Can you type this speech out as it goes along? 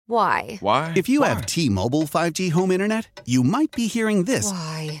Why? Why? If you have T-Mobile 5G home internet, you might be hearing this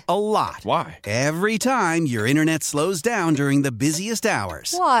Why? a lot. Why? Every time your internet slows down during the busiest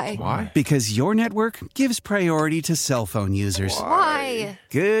hours. Why? Why? Because your network gives priority to cell phone users. Why?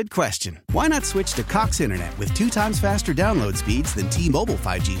 Good question. Why not switch to Cox Internet with 2 times faster download speeds than T-Mobile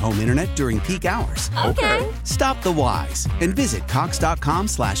 5G home internet during peak hours? Okay. Stop the whys and visit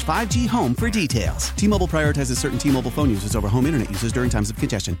cox.com/5G home for details. T-Mobile prioritizes certain T-Mobile phone users over home internet users during times of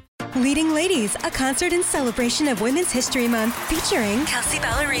congestion. Leading Ladies, a concert in celebration of Women's History Month featuring Kelsey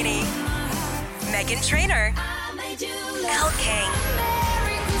Ballerini, Meghan Trainor, Elle King,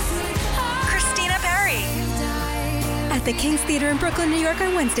 Christina Perri. At the King's Theater in Brooklyn, New York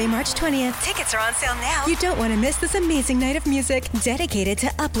on Wednesday, March 20th. Tickets are on sale now. You don't want to miss this amazing night of music dedicated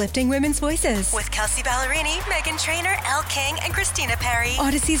to uplifting women's voices. With Kelsey Ballerini, Meghan Trainor, Elle King, and Christina Perri.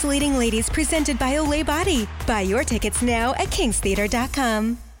 Odyssey's Leading Ladies presented by Olay Body. Buy your tickets now at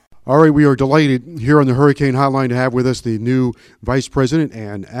kingstheater.com. All right, we are delighted here on the Hurricane Hotline to have with us the new Vice President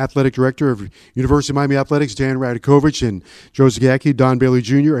and Athletic Director of University of Miami Athletics, Dan Radakovich, and Joe Zagacki, Don Bailey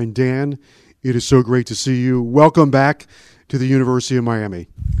Jr. And Dan, it is so great to see you. Welcome back to the University of Miami.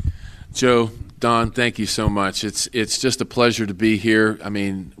 Joe, Don, thank you so much. It's just a pleasure to be here. I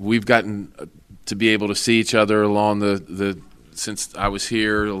mean, we've gotten to be able to see each other along the since I was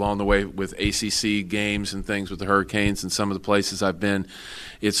here, along the way with ACC games and things with the Hurricanes and some of the places I've been.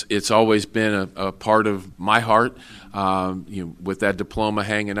 It's always been a part of my heart, with that diploma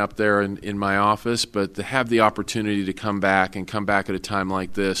hanging up there in my office. But to have the opportunity to come back at a time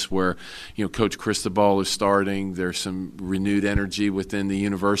like this where, Coach Cristobal is starting, there's some renewed energy within the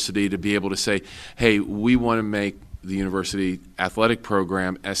university to be able to say, hey, we want to make the university athletic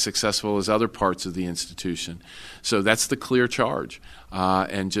program as successful as other parts of the institution. So that's the clear charge,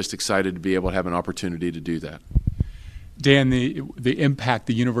 and just excited to be able to have an opportunity to do that. Dan, the impact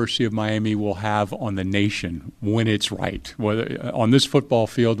the University of Miami will have on the nation when it's right, whether on this football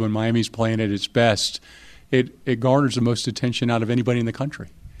field when Miami's playing at its best, it garners the most attention out of anybody in the country.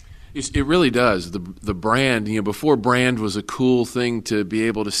 It really does. The brand, before brand was a cool thing to be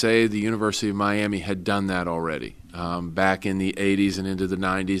able to say, the University of Miami had done that already. Back in the 80s and into the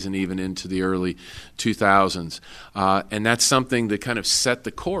 90s and even into the early 2000s. And that's something that kind of set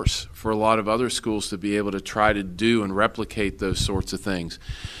the course for a lot of other schools to be able to try to do and replicate those sorts of things.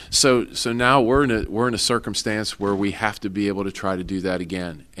 So now we're in a circumstance where we have to be able to try to do that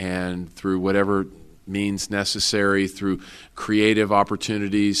again. And through whatever means necessary, through creative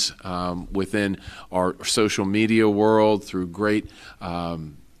opportunities within our social media world, through great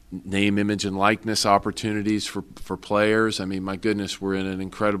name, image, and likeness opportunities for players. I mean, my goodness, we're in an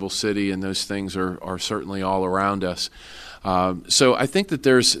incredible city, and those things are certainly all around us. So I think that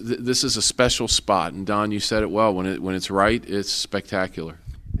this is a special spot, and Don, you said it well. When it's right, it's spectacular.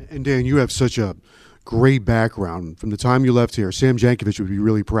 And Dan, you have such a great background. From the time you left here, Sam Jankovich would be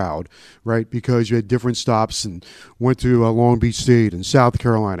really proud, right? Because you had different stops and went to Long Beach State and South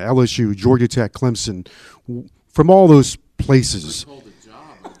Carolina, LSU, Georgia Tech, Clemson. From all those places.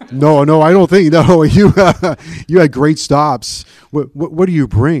 No, I don't think. No, you had great stops. What do you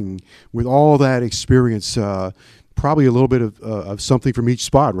bring with all that experience? Probably a little bit of something from each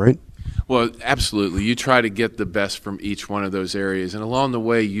spot, right? Well, absolutely. You try to get the best from each one of those areas, and along the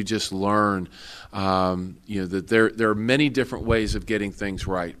way, you just learn, that there are many different ways of getting things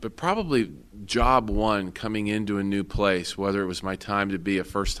right. But probably job one coming into a new place, whether it was my time to be a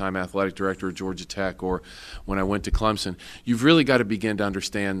first-time athletic director at Georgia Tech or when I went to Clemson, you've really got to begin to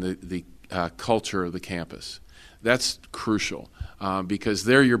understand the culture of the campus. That's crucial because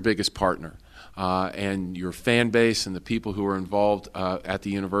they're your biggest partner. And your fan base and the people who are involved at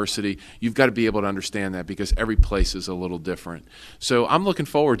the university, you've got to be able to understand that because every place is a little different. So I'm looking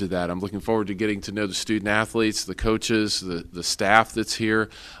forward to that. I'm looking forward to getting to know the student athletes, the coaches, the staff that's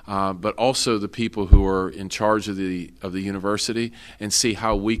here, but also the people who are in charge of the university, and see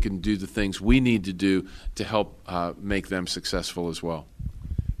how we can do the things we need to do to help make them successful as well.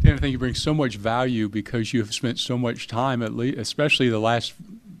 Dan, I think you bring so much value because you have spent so much time, especially the last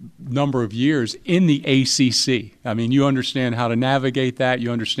number of years, in the ACC. I mean, you understand how to navigate that.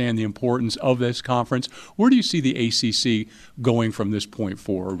 You understand the importance of this conference. Where do you see the ACC going from this point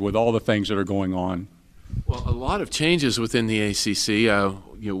forward with all the things that are going on? Well, a lot of changes within the ACC.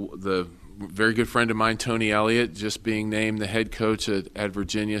 very good friend of mine, Tony Elliott, just being named the head coach at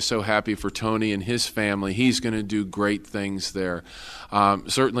Virginia. So happy for Tony and his family. He's going to do great things there.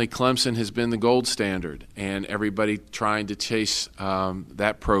 Certainly Clemson has been the gold standard, and everybody trying to chase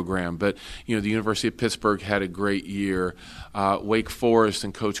that program. But, the University of Pittsburgh had a great year. Wake Forest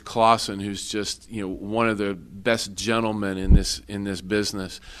and Coach Clausen, who's just, one of the best gentlemen in this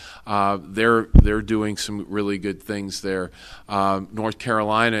business. They're doing some really good things there. North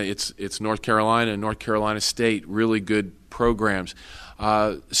Carolina, it's North Carolina and North Carolina State, really good programs.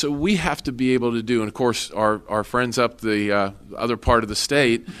 So we have to be able to do, and of course our friends up the other part of the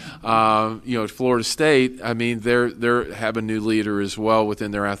state, Florida State, I mean, they have a new leader as well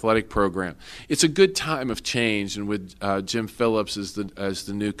within their athletic program. It's a good time of change, and with Jim Phillips as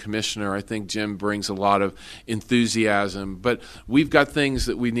the new commissioner, I think Jim brings a lot of enthusiasm. But we've got things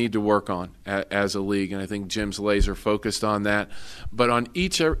that we need to work on as a league, and I think Jim's laser focused on that. But on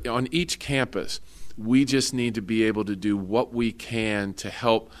each campus, we just need to be able to do what we can to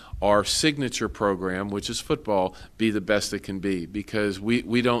help our signature program, which is football, be the best it can be, because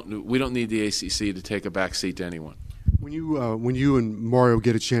we don't need the ACC to take a back seat to anyone. When you and Mario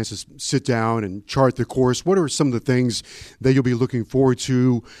get a chance to sit down and chart the course, what are some of the things that you'll be looking forward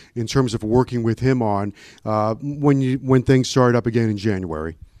to in terms of working with him on when things start up again in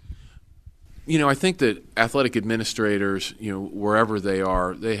January? I think that athletic administrators, wherever they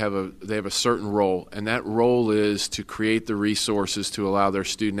are, they have a certain role, and that role is to create the resources to allow their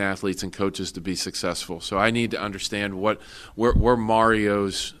student athletes and coaches to be successful. So I need to understand where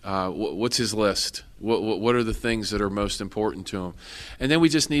Mario's, what's his list, what are the things that are most important to him, and then we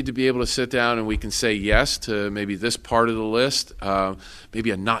just need to be able to sit down and we can say yes to maybe this part of the list,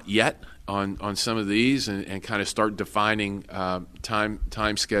 maybe a not yet on some of these, and kind of start defining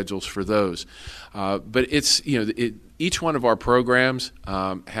time schedules for those. But it's each one of our programs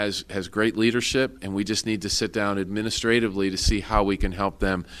has great leadership, and we just need to sit down administratively to see how we can help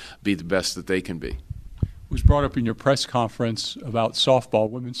them be the best that they can be. It was brought up in your press conference about softball,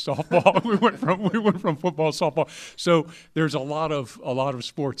 women's softball. we went from football to softball. So there's a lot of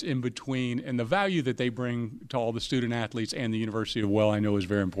sports in between, and the value that they bring to all the student athletes and the University of Well, I know, is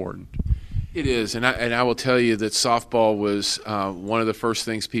very important. It is, and I will tell you that softball was one of the first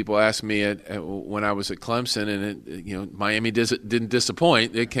things people asked me when I was at Clemson, and Miami didn't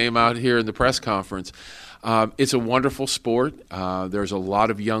disappoint. It came out here in the press conference. It's a wonderful sport. There's a lot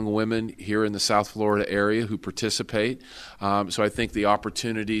of young women here in the South Florida area who participate. So I think the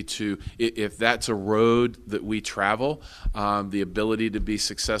opportunity to, if that's a road that we travel, the ability to be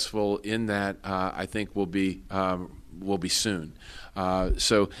successful in that, I think will be soon.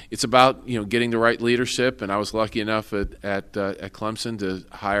 So it's about getting the right leadership, and I was lucky enough at Clemson to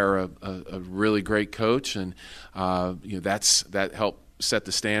hire a really great coach, and that helped set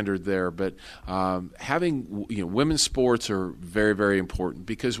the standard there. But having women's sports are very, very important,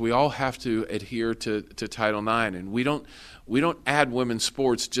 because we all have to adhere to Title IX, and we don't add women's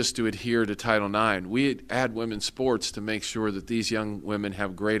sports just to adhere to Title IX. We add women's sports to make sure that these young women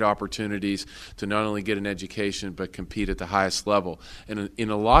have great opportunities to not only get an education but compete at the highest level. And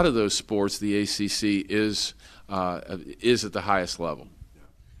in a lot of those sports, the ACC is at the highest level.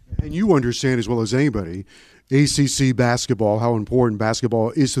 And you understand as well as anybody ACC basketball, how important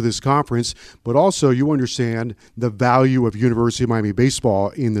basketball is to this conference, but also you understand the value of University of Miami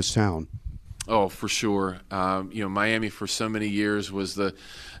baseball in this town. Oh, for sure. Miami for so many years was they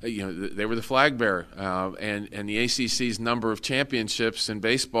were the flag bearer, and the ACC's number of championships in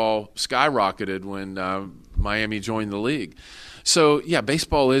baseball skyrocketed when Miami joined the league. So, yeah,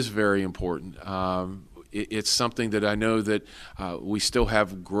 baseball is very important. It's something that I know that we still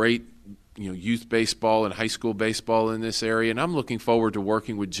have great youth baseball and high school baseball in this area, and I'm looking forward to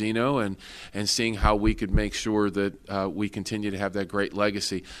working with Gino and seeing how we could make sure that we continue to have that great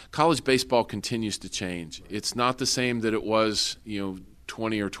legacy. College baseball continues to change. It's not the same that it was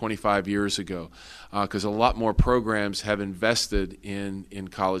 20 or 25 years ago, because a lot more programs have invested in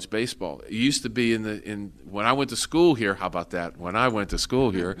college baseball. It used to be when I went to school here. How about that? When I went to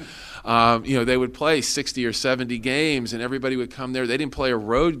school here, they would play 60 or 70 games, and everybody would come there. They didn't play a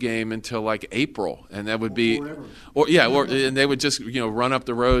road game until like April, and that would be, and they would just run up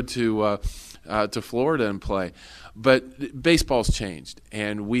the road to Florida and play. But baseball's changed,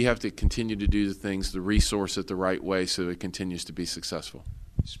 and we have to continue to do the resource it the right way so it continues to be successful.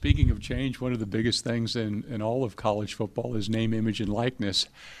 Speaking of change, one of the biggest things in all of college football is name, image, and likeness.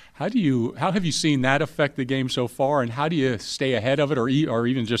 How have you seen that affect the game so far, and how do you stay ahead of it or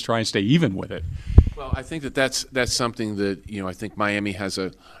even just try and stay even with it? Well, I think that's something that I think Miami has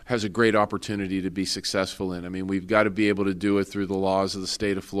a great opportunity to be successful in. I mean, we've got to be able to do it through the laws of the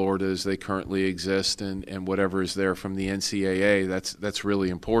state of Florida as they currently exist, and whatever is there from the NCAA. That's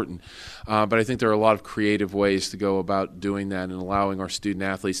really important. But I think there are a lot of creative ways to go about doing that and allowing our student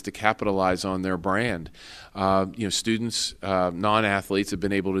athletes to capitalize on their brand. Students, non-athletes have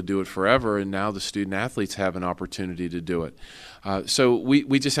been able to do it forever, and now the student athletes have an opportunity to do it. So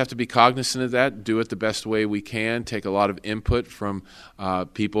we just have to be cognizant of that, do it the best way we can, take a lot of input from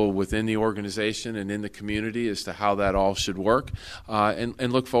people within the organization and in the community as to how that all should work,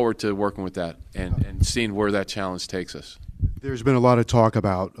 and look forward to working with that and seeing where that challenge takes us. There's been a lot of talk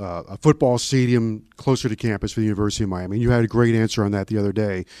about a football stadium closer to campus for the University of Miami. You had a great answer on that the other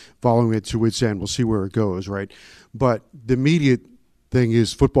day, following it to Wits End. We'll see where it goes, right? But the immediate thing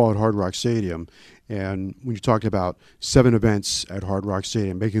is football at Hard Rock Stadium. And when you're talking about 7 events at Hard Rock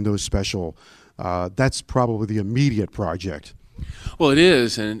Stadium, making those special, that's probably the immediate project. Well, it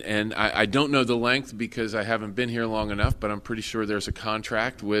is, and I don't know the length because I haven't been here long enough, but I'm pretty sure there's a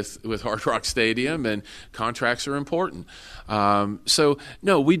contract with Hard Rock Stadium, and contracts are important. So,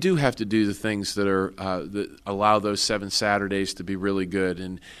 no, we do have to do the things that allow those 7 Saturdays to be really good.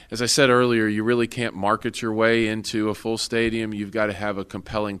 And as I said earlier, you really can't market your way into a full stadium. You've got to have a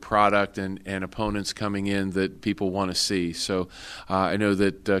compelling product and opponents coming in that people want to see. So I know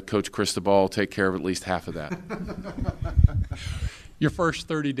that Coach Cristobal will take care of at least half of that. Your first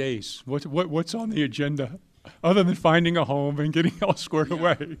 30 days, what's on the agenda, other than finding a home and getting all squared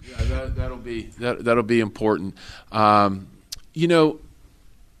away? Yeah, that'll be important. A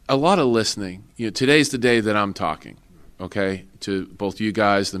lot of listening. Today's the day that I'm talking, okay, to both you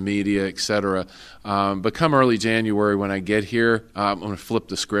guys, the media, et cetera. But come early January when I get here, I'm going to flip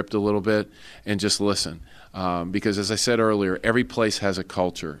the script a little bit and just listen. Because as I said earlier, every place has a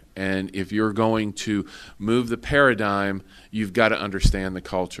culture. And if you're going to move the paradigm, you've got to understand the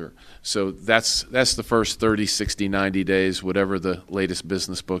culture. So that's the first 30, 60, 90 days, whatever the latest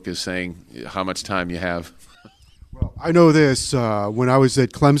business book is saying, how much time you have. Well, I know this. When I was at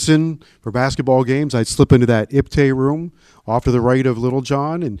Clemson for basketball games, I'd slip into that IPTAY room off to the right of Little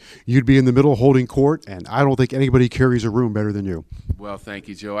John, and you'd be in the middle holding court, and I don't think anybody carries a room better than you. Well, thank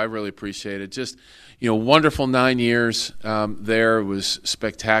you, Joe. I really appreciate it. Just, wonderful 9 years there. It was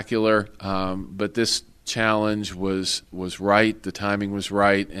spectacular, but this challenge was right. The timing was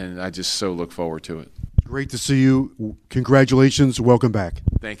right, and I just so look forward to it. Great to see you. Congratulations. Welcome back.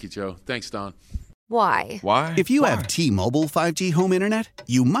 Thank you, Joe. Thanks, Don. Why? If you have T-Mobile 5G home internet,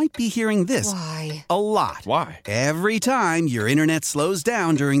 you might be hearing this Why? a lot. Why? Every time your internet slows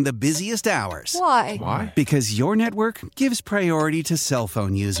down during the busiest hours. Why? Because your network gives priority to cell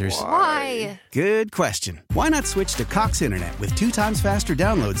phone users. Why? Good question. Why not switch to Cox Internet with 2 times faster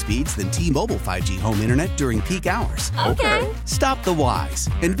download speeds than T-Mobile 5G home internet during peak hours? Okay. Stop the whys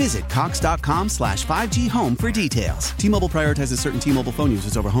and visit cox.com/5G home for details. T-Mobile prioritizes certain T-Mobile phone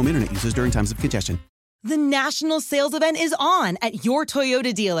users over home internet users during times of congestion. The national sales event is on at your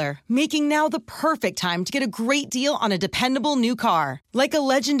Toyota dealer, making now the perfect time to get a great deal on a dependable new car. Like a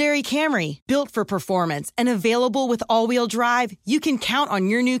legendary Camry, built for performance and available with all-wheel drive, you can count on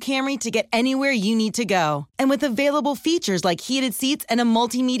your new Camry to get anywhere you need to go. And with available features like heated seats and a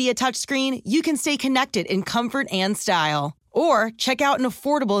multimedia touchscreen, you can stay connected in comfort and style. Or check out an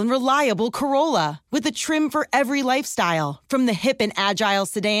affordable and reliable Corolla with a trim for every lifestyle. From the hip and agile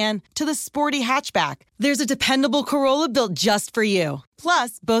sedan to the sporty hatchback, there's a dependable Corolla built just for you.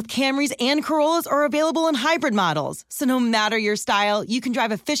 Plus, both Camrys and Corollas are available in hybrid models. So no matter your style, you can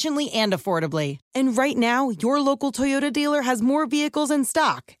drive efficiently and affordably. And right now, your local Toyota dealer has more vehicles in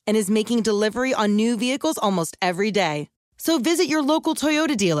stock and is making delivery on new vehicles almost every day. So visit your local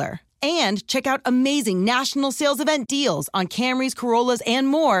Toyota dealer. And check out amazing national sales event deals on Camrys, Corollas, and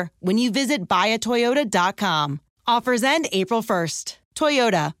more when you visit buyatoyota.com. Offers end April 1st.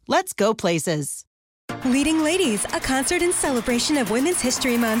 Toyota, let's go places. Leading Ladies, a concert in celebration of Women's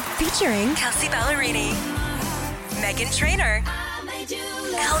History Month featuring Kelsey Ballerini, Meghan Trainor,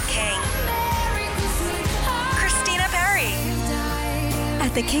 Elle King, Christina Perri.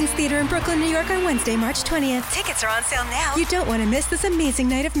 At the King's Theater in Brooklyn, New York on Wednesday, March 20th. Tickets are on sale now. You don't want to miss this amazing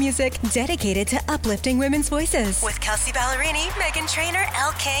night of music dedicated to uplifting women's voices. With Kelsey Ballerini, Meghan Trainor,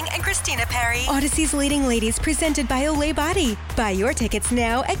 Elle King, and Christina Perri. Odyssey's Leading Ladies presented by Olay Body. Buy your tickets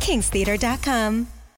now at kingstheater.com.